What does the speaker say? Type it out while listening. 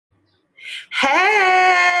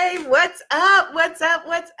Hey, what's up? What's up?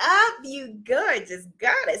 What's up? You gorgeous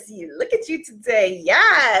goddess. You look at you today.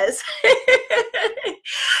 Yes.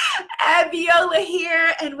 Abiola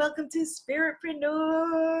here, and welcome to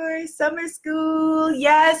Spiritpreneur Summer School.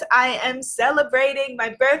 Yes, I am celebrating my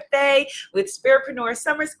birthday with Spiritpreneur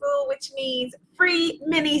Summer School, which means free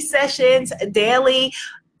mini sessions daily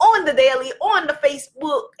on the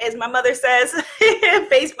Facebook, as my mother says,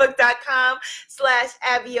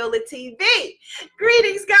 facebook.com/Abiola TV.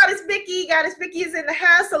 Greetings, Goddess Vicky. Goddess Vicky is in the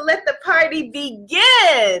house, so let the party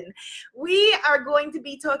begin. We are going to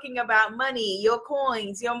be talking about money, your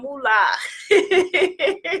coins, your moolah,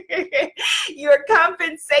 your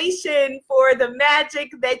compensation for the magic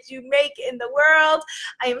that you make in the world.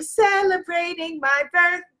 I am celebrating my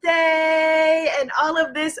birthday and all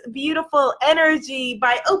of this beautiful energy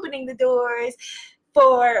by opening the doors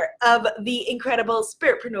of the incredible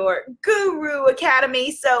Spiritpreneur Guru Academy.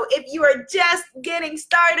 So if you are just getting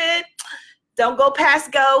started, don't go past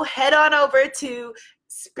go. Head on over to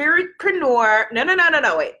Spiritpreneur. No.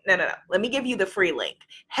 Let me give you the free link.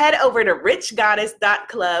 Head over to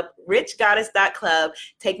richgoddess.club,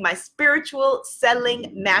 take my spiritual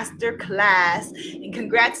selling masterclass. And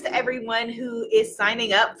congrats to everyone who is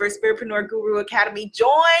signing up for Spiritpreneur Guru Academy.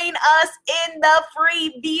 Join us in the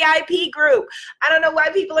free VIP group. I don't know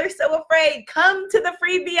why people are so afraid. Come to the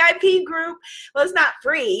free VIP group. Well, it's not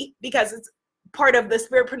free because it's part of the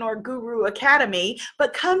Spiritpreneur Guru Academy,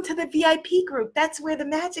 but come to the VIP group. That's where the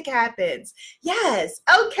magic happens. Yes.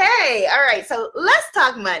 Okay. All right. So let's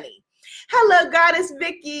talk money. Hello, Goddess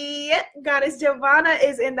Vicky. Goddess Giovanna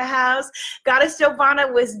is in the house. Goddess Giovanna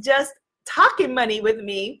was just talking money with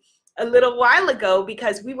me a little while ago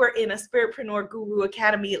because we were in a Spiritpreneur Guru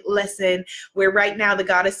Academy lesson where right now the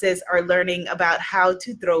goddesses are learning about how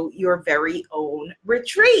to throw your very own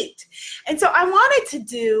retreat. And so I wanted to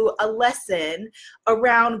do a lesson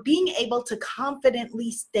around being able to confidently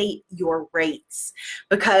state your rates,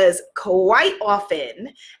 because quite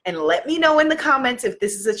often, and let me know in the comments if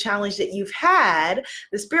this is a challenge that you've had,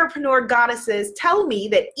 the Spiritpreneur goddesses tell me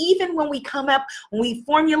that even when we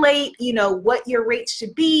formulate, what your rates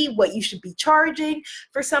should be, what you should be charging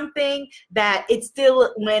for something, that it's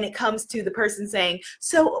still, when it comes to the person saying,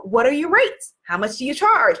 so what are your rates? How much do you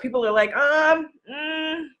charge? People are like,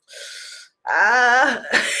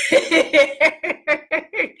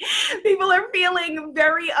 people are feeling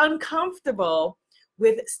very uncomfortable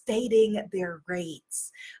with stating their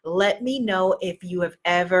rates. Let me know if you have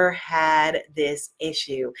ever had this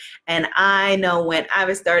issue. And I know when I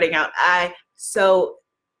was starting out, I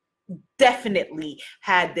definitely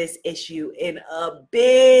had this issue in a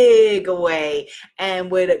big way and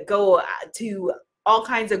would go to all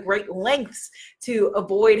kinds of great lengths to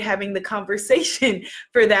avoid having the conversation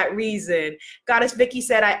for that reason. Goddess Vicky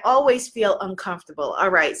said, I always feel uncomfortable. All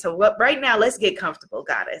right, so right now, let's get comfortable,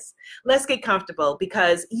 Goddess. Let's get comfortable,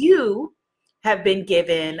 because you have been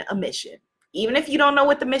given a mission, even if you don't know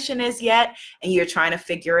what the mission is yet and you're trying to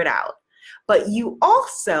figure it out. But you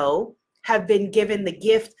also have been given the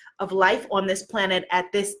gift of life on this planet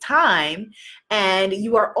at this time, and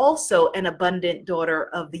you are also an abundant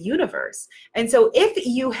daughter of the universe. And so if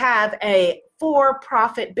you have a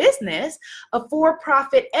for-profit business, a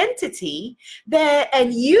for-profit entity,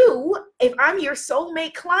 if I'm your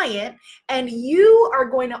soulmate client and you are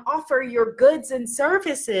going to offer your goods and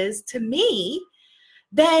services to me,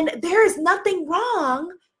 then there is nothing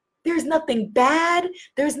wrong. There's nothing bad.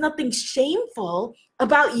 There's nothing shameful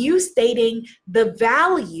about you stating the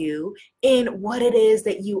value in what it is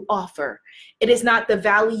that you offer. It is not the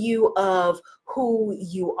value of who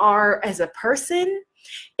you are as a person.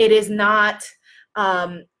 It is not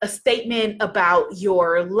a statement about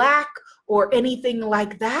your lack or anything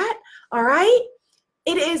like that. All right?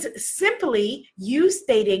 It is simply you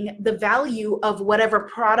stating the value of whatever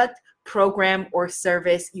product, program, or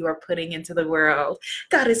service you are putting into the world.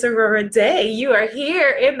 Goddess Aurora Day, you are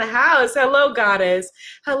here in the house. Hello, Goddess.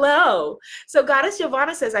 Hello. So Goddess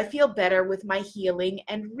Giovanna says, I feel better with my healing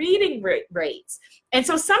and reading rates. And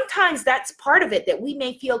so sometimes that's part of it, that we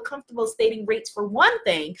may feel comfortable stating rates for one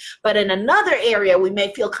thing, but in another area, we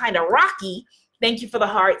may feel kind of rocky. Thank you for the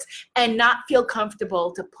hearts, and not feel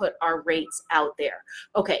comfortable to put our rates out there.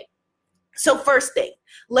 Okay. So first thing,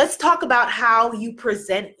 let's talk about how you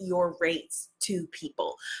present your rates to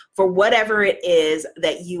people for whatever it is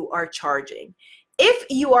that you are charging. If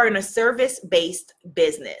you are in a service-based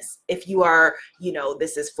business, if you are,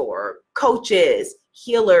 this is for coaches,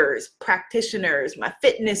 healers, practitioners, my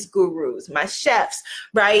fitness gurus, my chefs,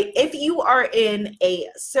 right? If you are in a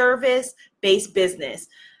service-based business,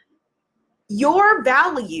 your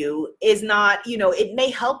value is not, it may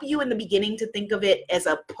help you in the beginning to think of it as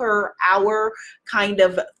a per hour kind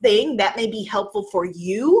of thing. That may be helpful for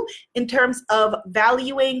you in terms of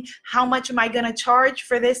valuing how much am I going to charge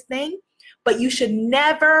for this thing. But you should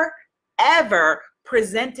never, ever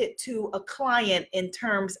present it to a client in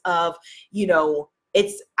terms of,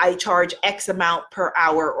 I charge X amount per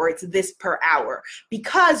hour, or it's this per hour,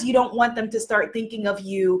 because you don't want them to start thinking of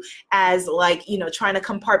you as like, trying to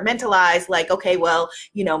compartmentalize, like, okay, well,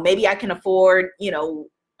 maybe I can afford, an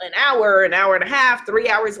hour and a half, 3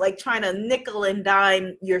 hours, like trying to nickel and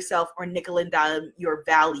dime yourself or nickel and dime your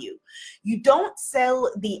value. You don't sell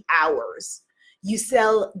the hours, you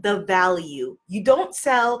sell the value. You don't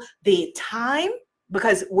sell the time,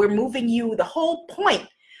 because we're moving you, the whole point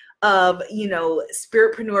of,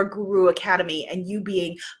 Spiritpreneur Guru Academy and you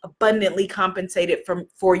being abundantly compensated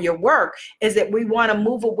for your work is that we want to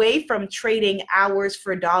move away from trading hours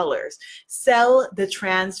for dollars. Sell the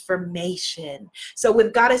transformation. So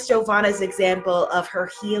with Goddess Giovanna's example of her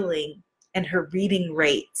healing and her reading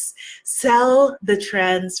rates, sell the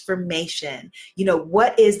transformation.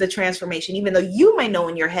 What is the transformation? Even though you may know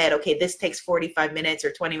in your head, okay, this takes 45 minutes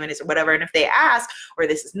or 20 minutes or whatever. And if they ask, or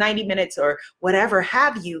this is 90 minutes or whatever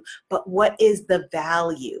have you, but what is the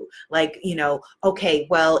value? Like, okay,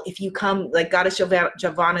 well, if you come, like Goddess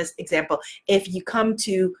Giovanna's example, if you come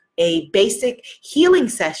to a basic healing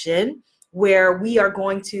session where we are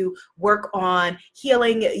going to work on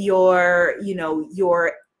healing your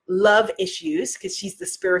love issues, because she's the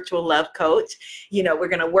spiritual love coach. We're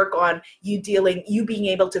going to work on you being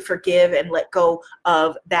able to forgive and let go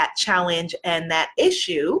of that challenge and that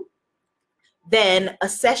issue. Then a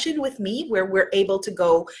session with me where we're able to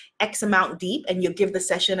go X amount deep, and you give the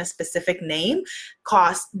session a specific name,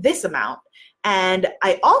 costs this amount. And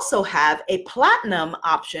I also have a platinum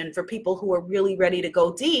option for people who are really ready to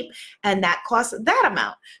go deep, and that costs that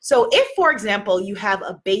amount. So if, for example, you have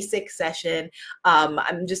a basic session,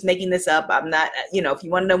 I'm just making this up. I'm not, if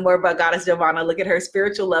you want to know more about Goddess Giovanna, look at her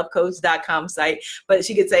spirituallovecoach.com site. But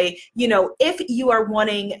she could say, if you are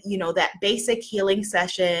wanting, that basic healing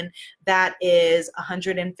session, that is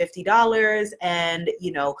 $150. And,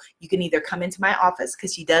 you can either come into my office,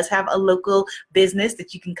 because she does have a local business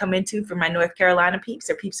that you can come into for my North Carolina peeps,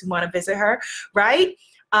 or peeps who want to visit her, right?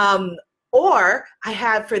 Or I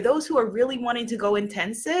have, for those who are really wanting to go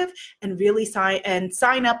intensive and really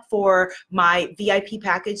sign up for my VIP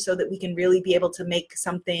package so that we can really be able to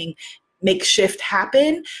make shift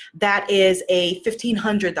happen, that is a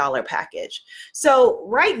 $1,500 package. So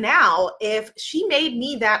right now, if she made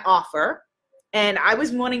me that offer and I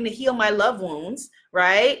was wanting to heal my love wounds,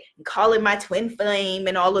 right, and call in my twin flame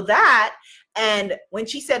and all of that, and when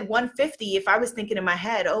she said 150, if I was thinking in my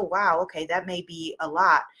head, oh wow, okay, that may be a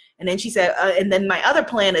lot, and then she said, and then my other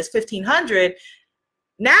plan is 1,500.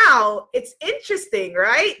 Now it's interesting,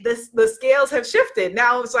 right? The scales have shifted.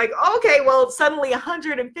 Now it's like, okay, well, suddenly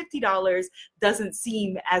 $150 doesn't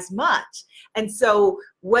seem as much. And so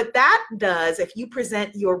what that does, if you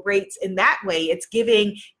present your rates in that way, it's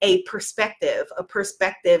giving a perspective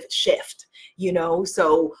shift,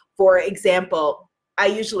 So for example, I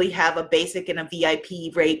usually have a basic and a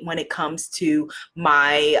VIP rate when it comes to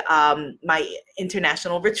my my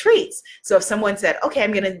international retreats. So if someone said, okay,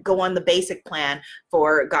 I'm going to go on the basic plan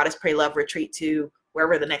for Goddess Pray Love retreat to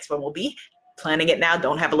wherever the next one will be, planning it now,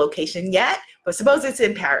 don't have a location yet, but suppose it's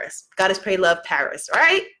in Paris, Goddess Pray Love Paris,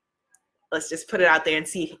 right? Let's just put it out there and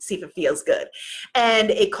see if it feels good.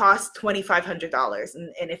 And it costs $2,500.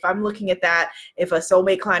 And if I'm looking at that, if a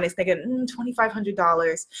soulmate client is thinking,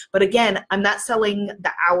 $2,500, but again, I'm not selling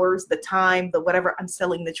the hours, the time, the whatever, I'm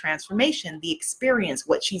selling the transformation, the experience,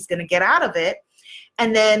 what she's going to get out of it.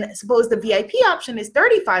 And then suppose the VIP option is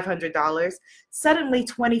 $3,500, suddenly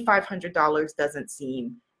 $2,500 doesn't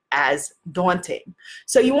seem as daunting.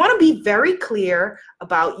 So you want to be very clear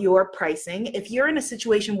about your pricing. If you're in a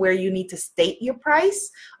situation where you need to state your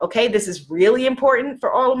price, okay, this is really important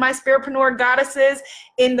for all of my spiritpreneur goddesses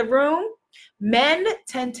in the room. Men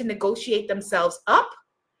tend to negotiate themselves up,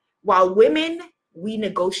 while women, we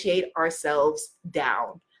negotiate ourselves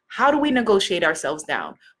down. How do we negotiate ourselves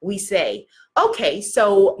down? We say, okay,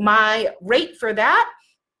 so my rate for that,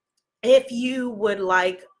 if you would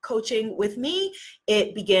like coaching with me,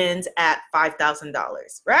 it begins at $5,000,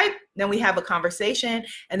 right? Then we have a conversation,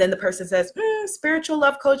 and then the person says, spiritual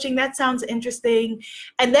love coaching, that sounds interesting.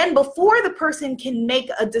 And then before the person can make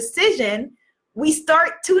a decision, we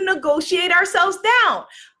start to negotiate ourselves down.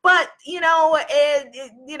 But,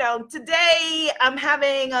 today I'm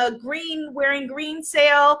having a wearing green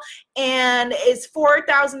sale, and it's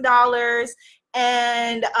 $4,000.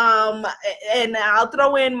 and I'll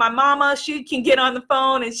throw in my mama. She can get on the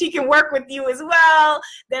phone and she can work with you as well.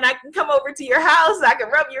 Then I can come over to your house. I can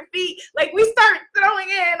rub your feet. Like, we start throwing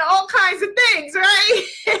in all kinds of things, right?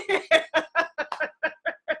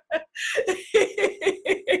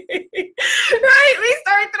 Right, we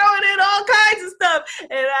start throwing in all kinds of stuff,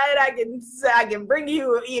 and I can bring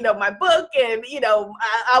you, my book, and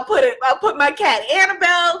I'll put my cat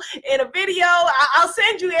Annabelle in a video. I'll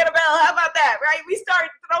send you Annabelle. How about that? Right? We start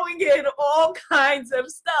throwing in all kinds of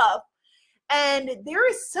stuff, and there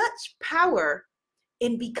is such power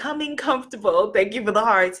in becoming comfortable. Thank you for the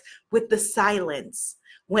hearts, with the silence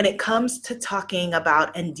when it comes to talking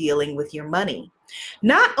about and dealing with your money.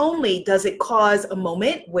 Not only does it cause a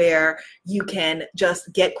moment where you can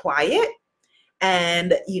just get quiet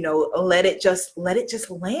and, let it just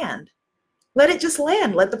land. Let it just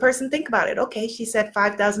land. Let the person think about it. Okay, she said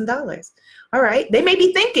 $5,000. All right. They may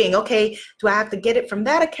be thinking, okay, do I have to get it from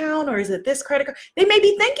that account, or is it this credit card? They may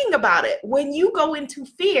be thinking about it when you go into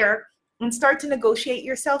fear and start to negotiate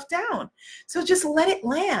yourself down. So just let it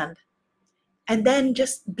land and then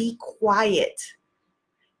just be quiet.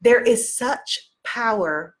 There is such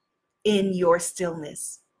power in your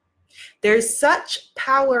stillness. There's such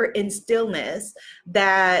power in stillness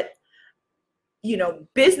that,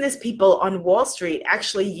 business people on Wall Street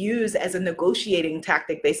actually use as a negotiating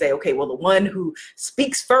tactic. They say, okay, well, the one who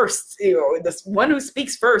speaks first, this one who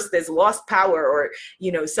speaks first has lost power, or,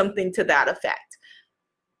 something to that effect.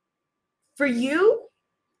 For you,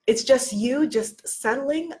 it's just you just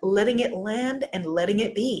settling, letting it land, and letting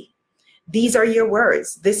it be. These are your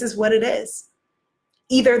words. This is what it is.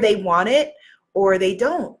 Either they want it or they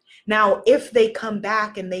don't. Now, if they come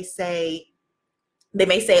back and they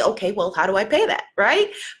may say, okay, well, how do I pay that,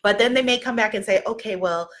 right? But then they may come back and say, okay,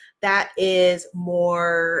 well, that is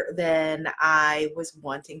more than I was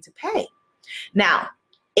wanting to pay. Now,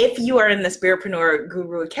 if you are in the Spiritpreneur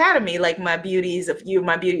Guru Academy, like my beauties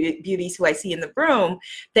who I see in the room,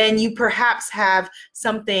 then you perhaps have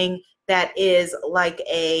something that is like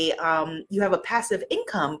you have a passive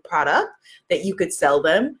income product that you could sell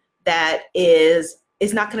them that is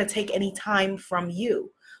not going to take any time from you.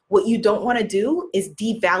 What you don't want to do is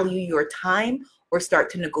devalue your time or start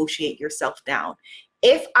to negotiate yourself down.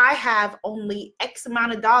 If I have only X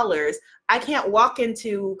amount of dollars, I can't walk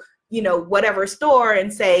into, whatever store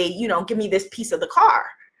and say, give me this piece of the car,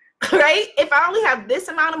 right? If I only have this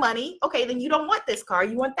amount of money, okay, then you don't want this car,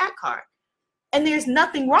 you want that car. And there's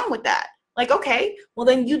nothing wrong with that. Like, okay, well,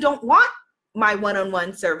 then you don't want my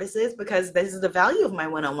one-on-one services because this is the value of my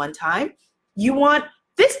one-on-one time. You want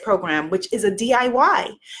this program, which is a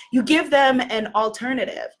DIY. You give them an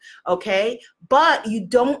alternative, okay? But you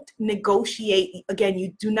don't negotiate. Again,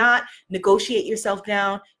 you do not negotiate yourself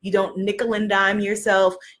down. You don't nickel and dime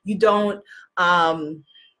yourself. You don't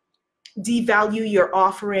devalue your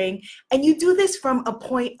offering. And you do this from a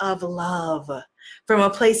point of love. From a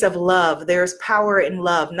place of love. There's power in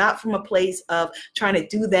love, not from a place of trying to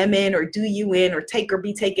do them in or do you in or take or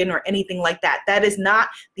be taken or anything like that. That is not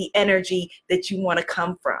the energy that you want to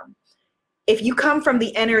come from. If you come from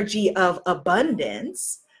the energy of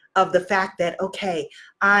abundance, of the fact that, okay,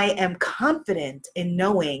 I am confident in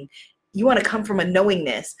knowing, you want to come from a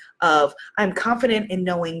knowingness of, I'm confident in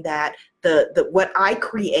knowing that the what I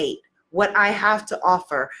create, what I have to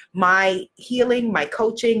offer, my healing, my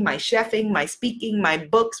coaching, my chefing, my speaking, my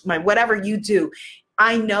books, my whatever you do,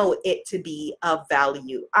 I know it to be of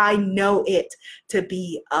value. I know it to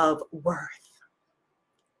be of worth.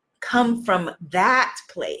 Come from that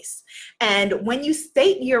place. And when you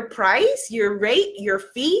state your price, your rate, your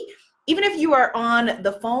fee, even if you are on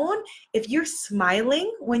the phone, if you're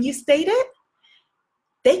smiling when you state it,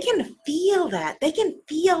 they can feel that. They can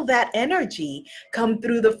feel that energy come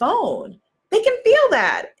through the phone. They can feel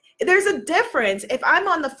that. There's a difference. If I'm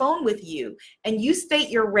on the phone with you and you state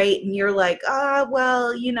your rate and you're like,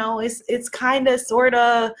 well, it's kind of sort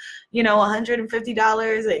of,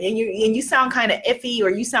 $150, and you sound kind of iffy,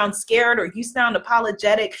 or you sound scared, or you sound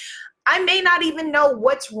apologetic, I may not even know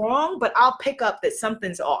what's wrong, but I'll pick up that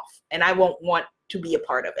something's off, and I won't want to be a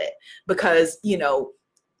part of it because,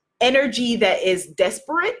 energy that is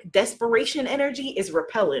desperation energy is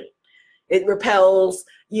repellent. It repels,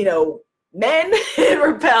 men, it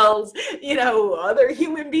repels, other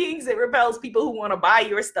human beings, it repels people who want to buy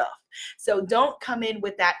your stuff. So don't come in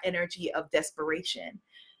with that energy of desperation.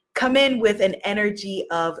 Come in with an energy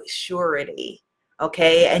of surety.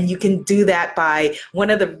 Okay. And you can do that by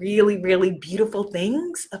one of the really, really beautiful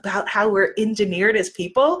things about how we're engineered as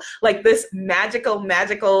people, like this magical,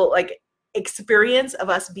 like experience of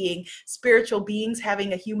us being spiritual beings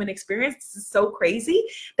having a human experience is so crazy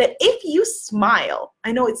that if you smile,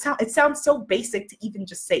 I know it sounds so basic to even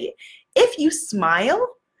just say it. If you smile,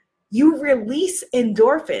 you release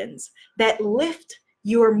endorphins that lift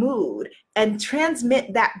your mood and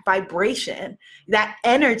transmit that vibration, that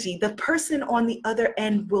energy. The person on the other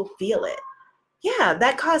end will feel it. Yeah,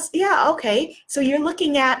 that costs, yeah, okay. So you're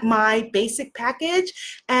looking at my basic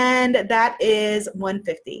package and that is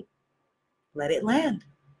 $150. Let it land.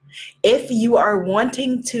 If you are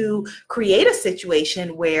wanting to create a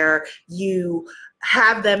situation where you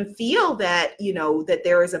have them feel that, that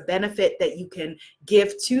there is a benefit that you can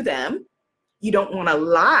give to them, you don't want to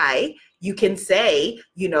lie. You can say,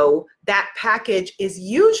 that package is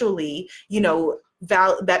usually,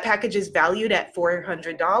 that package is valued at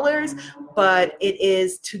 $400, but it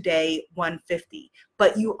is today $150.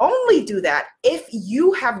 But you only do that if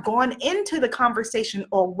you have gone into the conversation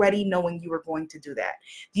already knowing you were going to do that.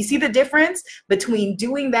 Do you see the difference between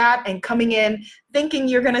doing that and coming in thinking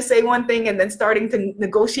you're going to say one thing and then starting to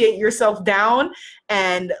negotiate yourself down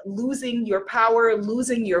and losing your power,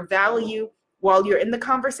 losing your value while you're in the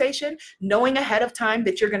conversation, knowing ahead of time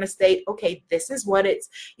that you're going to state, okay, this is what it's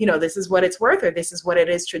worth, or this is what it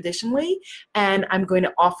is traditionally, and I'm going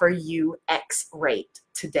to offer you X rate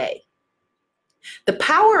today. The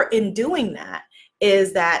power in doing that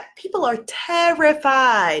is that people are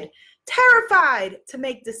terrified to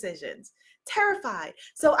make decisions. Terrified.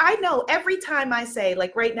 So I know every time I say,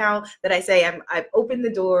 like right now that I say I've opened the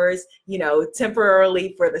doors,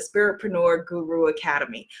 temporarily for the Spiritpreneur Guru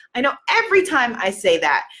Academy. I know every time I say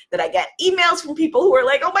that I get emails from people who are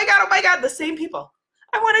like, oh my God, the same people.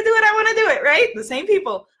 I want to do it, right? The same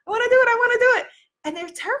people. I want to do it. And they're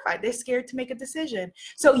terrified. They're scared to make a decision.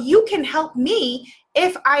 So you can help me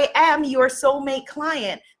if I am your soulmate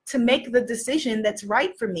client to make the decision that's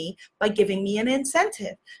right for me by giving me an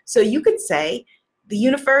incentive. So you could say the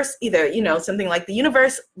universe, either, something like the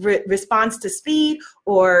universe responds to speed,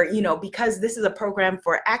 or, because this is a program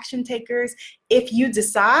for action takers, if you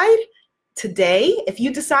decide today, if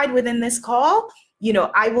you decide within this call,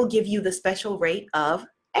 I will give you the special rate of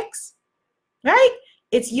X, right?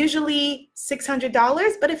 It's usually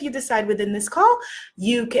 $600, but if you decide within this call,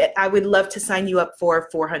 I would love to sign you up for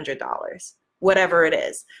 $400, whatever it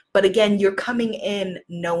is. But again, you're coming in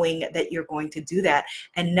knowing that you're going to do that.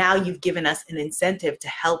 And now you've given us an incentive to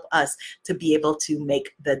help us to be able to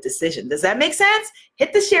make the decision. Does that make sense?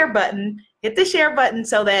 Hit the share button. Hit the share button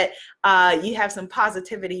so that you have some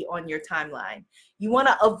positivity on your timeline. You want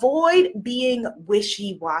to avoid being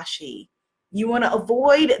wishy-washy. You want to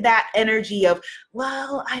avoid that energy of,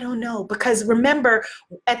 well, I don't know. Because remember,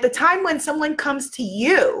 at the time when someone comes to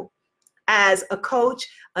you as a coach,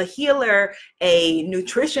 a healer, a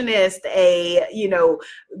nutritionist, a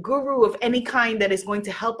guru of any kind that is going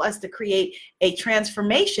to help us to create a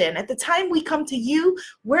transformation, at the time we come to you,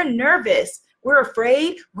 we're nervous. We're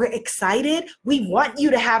afraid, we're excited. We want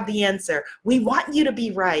you to have the answer. We want you to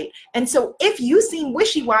be right. And so if you seem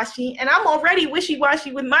wishy-washy, and I'm already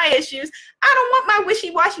wishy-washy with my issues, I don't want my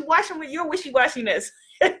wishy-washy washing with your wishy-washiness.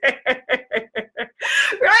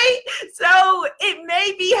 Right? So it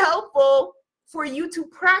may be helpful for you to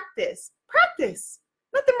practice. Practice.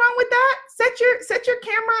 Nothing wrong with that. Set your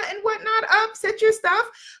camera and whatnot up, set your stuff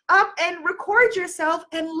up and record yourself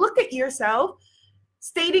and look at yourself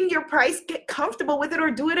stating your price, get comfortable with it, or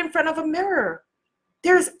do it in front of a mirror.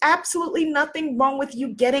 There's absolutely nothing wrong with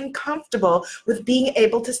you getting comfortable with being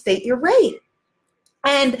able to state your rate.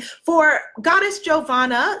 And for Goddess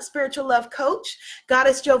Giovanna, spiritual love coach,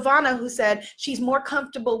 Goddess Giovanna, who said she's more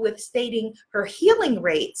comfortable with stating her healing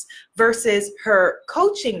rates versus her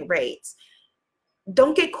coaching rates,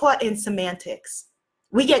 don't get caught in semantics.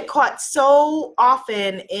 We get caught so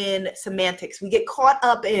often in semantics. We get caught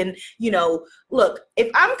up in, look,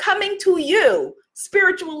 if I'm coming to you,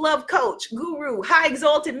 spiritual love coach, guru, high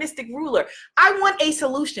exalted mystic ruler, I want a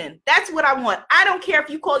solution. That's what I want. I don't care if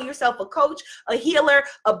you call yourself a coach, a healer,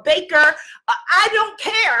 a baker. I don't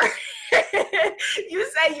care. You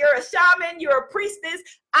say you're a shaman, you're a priestess.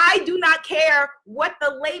 I do not care what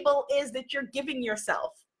the label is that you're giving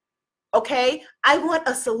yourself. Okay, I want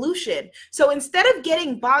a solution. So instead of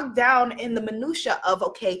getting bogged down in the minutia of,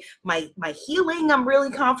 okay, my healing, I'm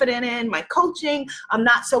really confident in, my coaching, I'm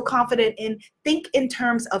not so confident in, think in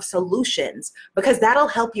terms of solutions, because that'll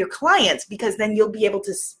help your clients, because then you'll be able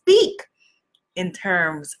to speak in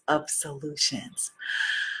terms of solutions.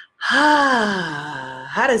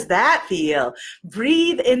 How does that feel?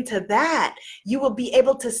 Breathe into that. You will be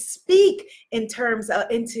able to speak in terms of,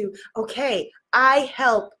 okay, I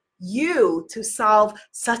help you to solve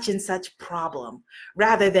such and such problem,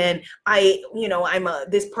 rather than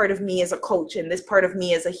this part of me as a coach and this part of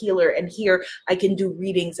me as a healer, and here I can do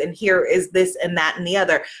readings and here is this and that and the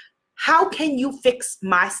other. How can you fix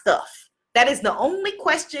my stuff? That is the only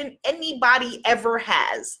question anybody ever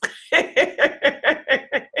has.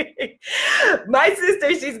 My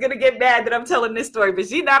sister, she's going to get mad that I'm telling this story, but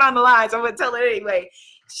she's not on the line, so I'm going to tell it anyway.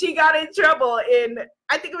 She got in trouble in,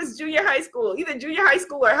 I think it was junior high school, either junior high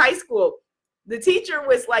school or high school. The teacher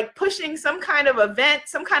was like pushing some kind of event,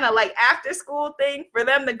 some kind of like after school thing for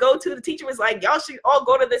them to go to. The teacher was like, y'all should all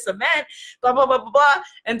go to this event, blah, blah, blah, blah, blah.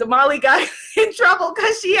 And Damali got in trouble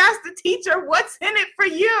because she asked the teacher, what's in it for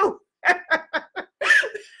you?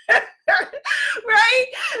 Right?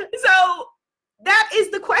 So that is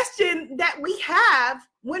the question that we have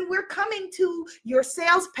when we're coming to your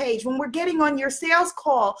sales page, when we're getting on your sales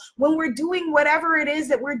call, when we're doing whatever it is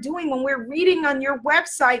that we're doing, when we're reading on your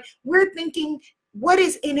website, we're thinking, what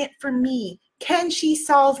is in it for me? Can she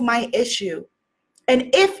solve my issue? And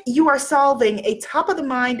if you are solving a top of the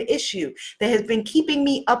mind issue that has been keeping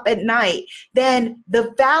me up at night, then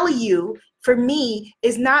the value for me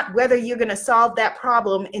is not whether you're going to solve that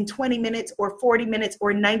problem in 20 minutes or 40 minutes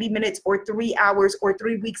or 90 minutes or 3 hours or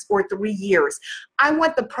 3 weeks or 3 years. I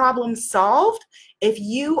want the problem solved. If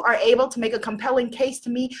you are able to make a compelling case to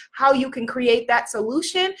me how you can create that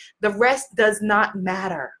solution, the rest does not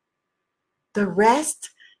matter. The rest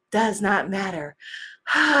does not matter.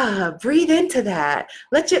 Breathe into that.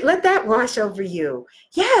 Let that wash over you.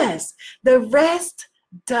 Yes, the rest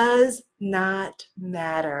does not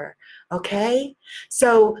matter. Okay?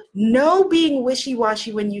 So no being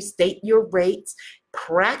wishy-washy when you state your rates.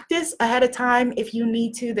 Practice ahead of time if you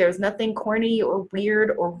need to. There's nothing corny or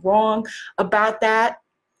weird or wrong about that.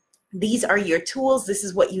 These are your tools. This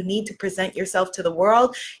is what you need to present yourself to the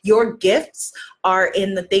world. Your gifts are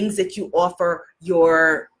in the things that you offer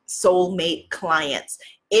your soulmate clients.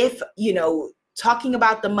 If, talking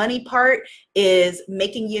about the money part is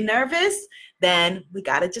making you nervous, then we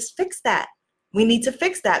got to just fix that. We need to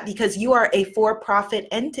fix that because you are a for-profit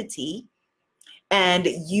entity and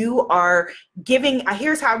you are giving,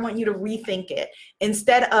 here's how I want you to rethink it.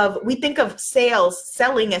 Instead of, we think of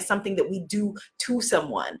selling as something that we do to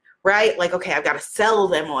someone, right? Like, okay, I've got to sell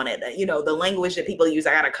them on it. The language that people use,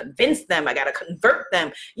 I got to convince them, I got to convert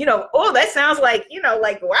them. Oh, that sounds like,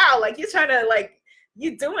 wow, like you're trying to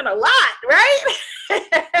you're doing a lot, right? And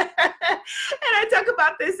I talk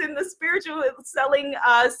about this in the Spiritual Selling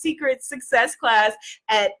Secret Success class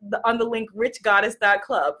on the link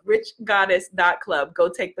richgoddess.club, richgoddess.club. Go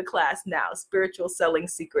take the class now, Spiritual Selling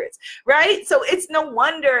Secrets, right? So it's no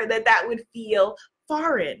wonder that would feel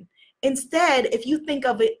foreign. Instead, if you think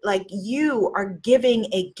of it like you are giving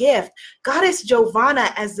a gift, Goddess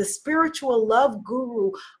Giovanna as the spiritual love guru,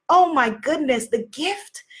 oh my goodness, the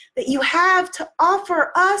gift that you have to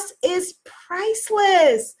offer us is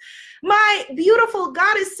priceless. My beautiful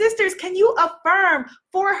goddess sisters, can you affirm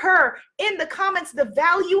for her in the comments the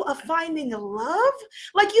value of finding love?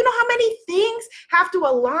 Like, you know how many things have to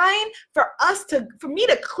align for me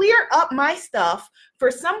to clear up my stuff,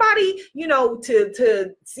 for somebody,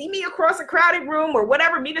 to see me across a crowded room or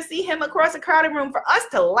whatever, me to see him across a crowded room, for us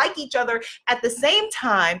to like each other at the same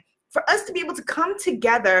time, for us to be able to come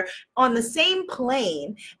together on the same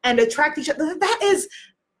plane and attract each other.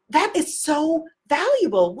 That is so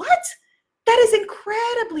valuable. What? That is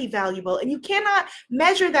incredibly valuable. And you cannot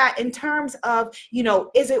measure that in terms of,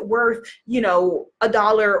 is it worth, $1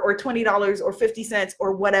 or $20 or 50 cents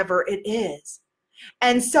or whatever it is.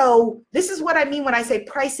 And so this is what I mean when I say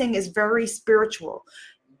pricing is very spiritual.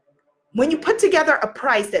 When you put together a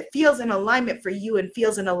price that feels in alignment for you and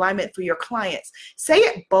feels in alignment for your clients, say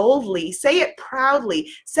it boldly, say it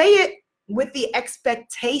proudly, say it with the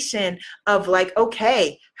expectation of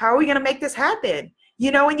okay, how are we going to make this happen?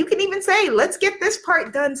 And you can even say, let's get this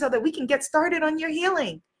part done so that we can get started on your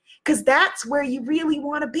healing. Because that's where you really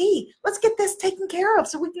want to be. Let's get this taken care of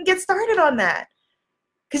so we can get started on that.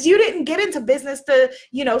 Because you didn't get into business to,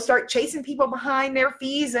 start chasing people behind their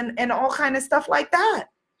fees and all kind of stuff like that.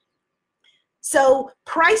 So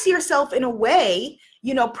price yourself in a way,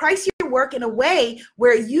 price your work in a way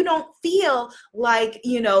where you don't feel like,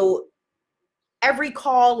 every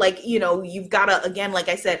call, you've got to, again, like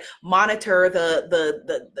I said, monitor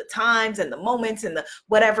the times and the moments and the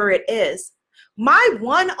whatever it is. My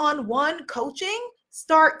one-on-one coaching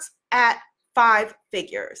starts at 5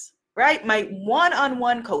 figures, right? My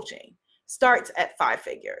one-on-one coaching starts at 5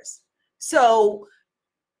 figures. So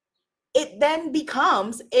it then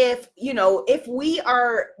becomes, if we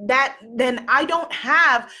are that, then I don't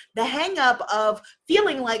have the hang up of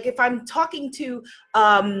feeling like if I'm talking to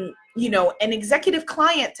an executive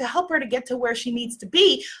client to help her to get to where she needs to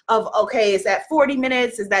be, of, okay, is that 40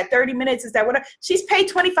 minutes, is that 30 minutes, is that whatever, she's paid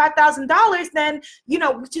 $25,000, then we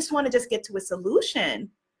just want to just get to a solution.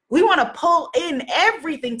 We want to pull in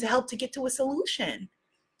everything to help to get to a solution.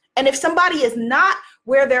 And if somebody is not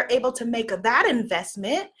where they're able to make that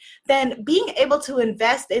investment, then being able to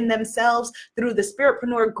invest in themselves through the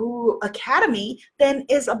Spiritpreneur Guru Academy then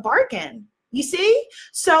is a bargain. You see?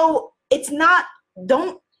 So it's not,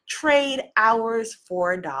 don't trade hours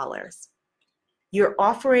for dollars. You're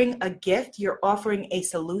offering a gift, you're offering a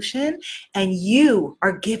solution, and you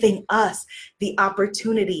are giving us the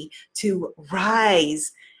opportunity to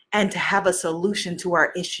rise and to have a solution to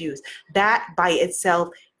our issues. That by itself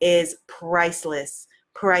is priceless.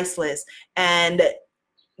 And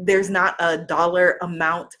there's not a dollar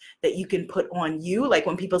amount that you can put on you. Like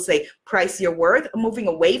when people say price your worth, I'm moving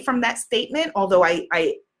away from that statement, although I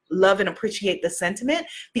love and appreciate the sentiment,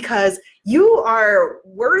 because you are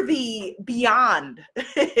worthy beyond.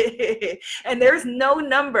 And there's no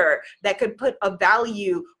number that could put a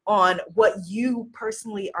value on what you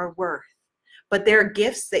personally are worth. But there are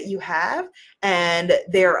gifts that you have, and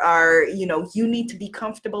there are, you need to be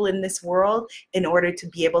comfortable in this world in order to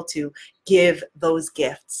be able to give those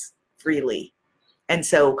gifts freely. And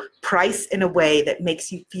so price in a way that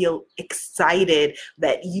makes you feel excited,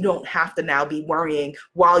 that you don't have to now be worrying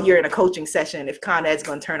while you're in a coaching session if Con Ed's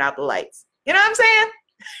going to turn out the lights. You know what I'm saying?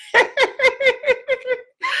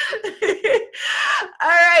 All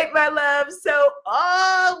right, my love. So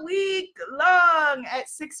all week long at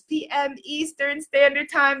 6 p.m. Eastern Standard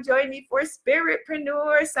Time, join me for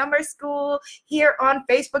Spiritpreneur Summer School here on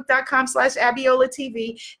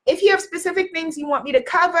Facebook.com/AbiolaTV. If you have specific things you want me to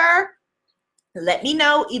cover, let me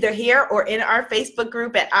know either here or in our Facebook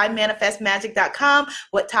group at imanifestmagic.com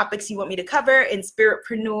what topics you want me to cover in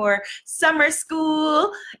Spiritpreneur Summer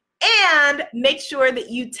School. And make sure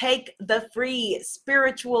that you take the free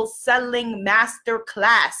Spiritual Selling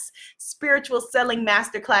Masterclass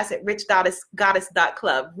at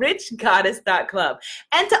richgoddess.club. richgoddess.club.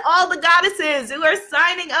 And to all the goddesses who are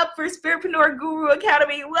signing up for Spiritpreneur Guru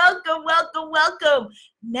Academy, welcome, welcome, welcome.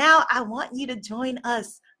 Now I want you to join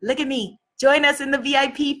us. Look at me. Join us in the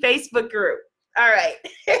VIP Facebook group. All right.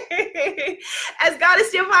 As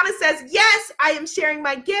Goddess Giovanna says, yes, I am sharing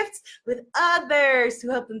my gifts with others to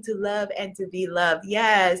help them to love and to be loved.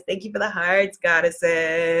 Yes. Thank you for the hearts,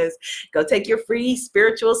 goddesses. Go take your free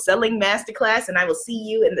Spiritual Selling Masterclass, and I will see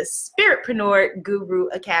you in the Spiritpreneur Guru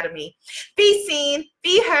Academy. Be seen,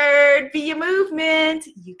 be heard, be your movement.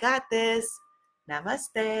 You got this.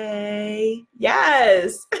 Namaste.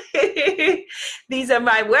 Yes. These are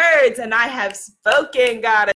my words, and I have spoken, Goddess.